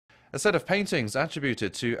A set of paintings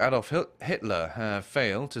attributed to Adolf Hitler have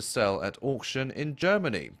failed to sell at auction in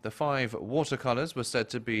Germany. The 5 watercolors were said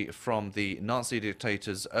to be from the Nazi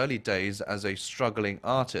dictator's early days as a struggling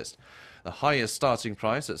artist. The highest starting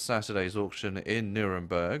price at Saturday's auction in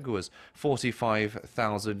Nuremberg was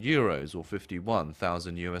 €45,000 or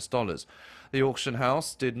 51,000 US dollars. The auction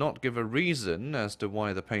house did not give a reason as to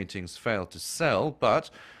why the paintings failed to sell, but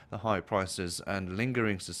the high prices and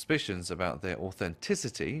lingering suspicions about their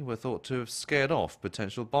authenticity were thought to have scared off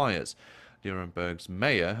potential buyers. Nuremberg's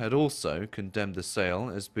mayor had also condemned the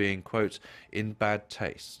sale as being, quote, in bad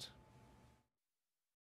taste.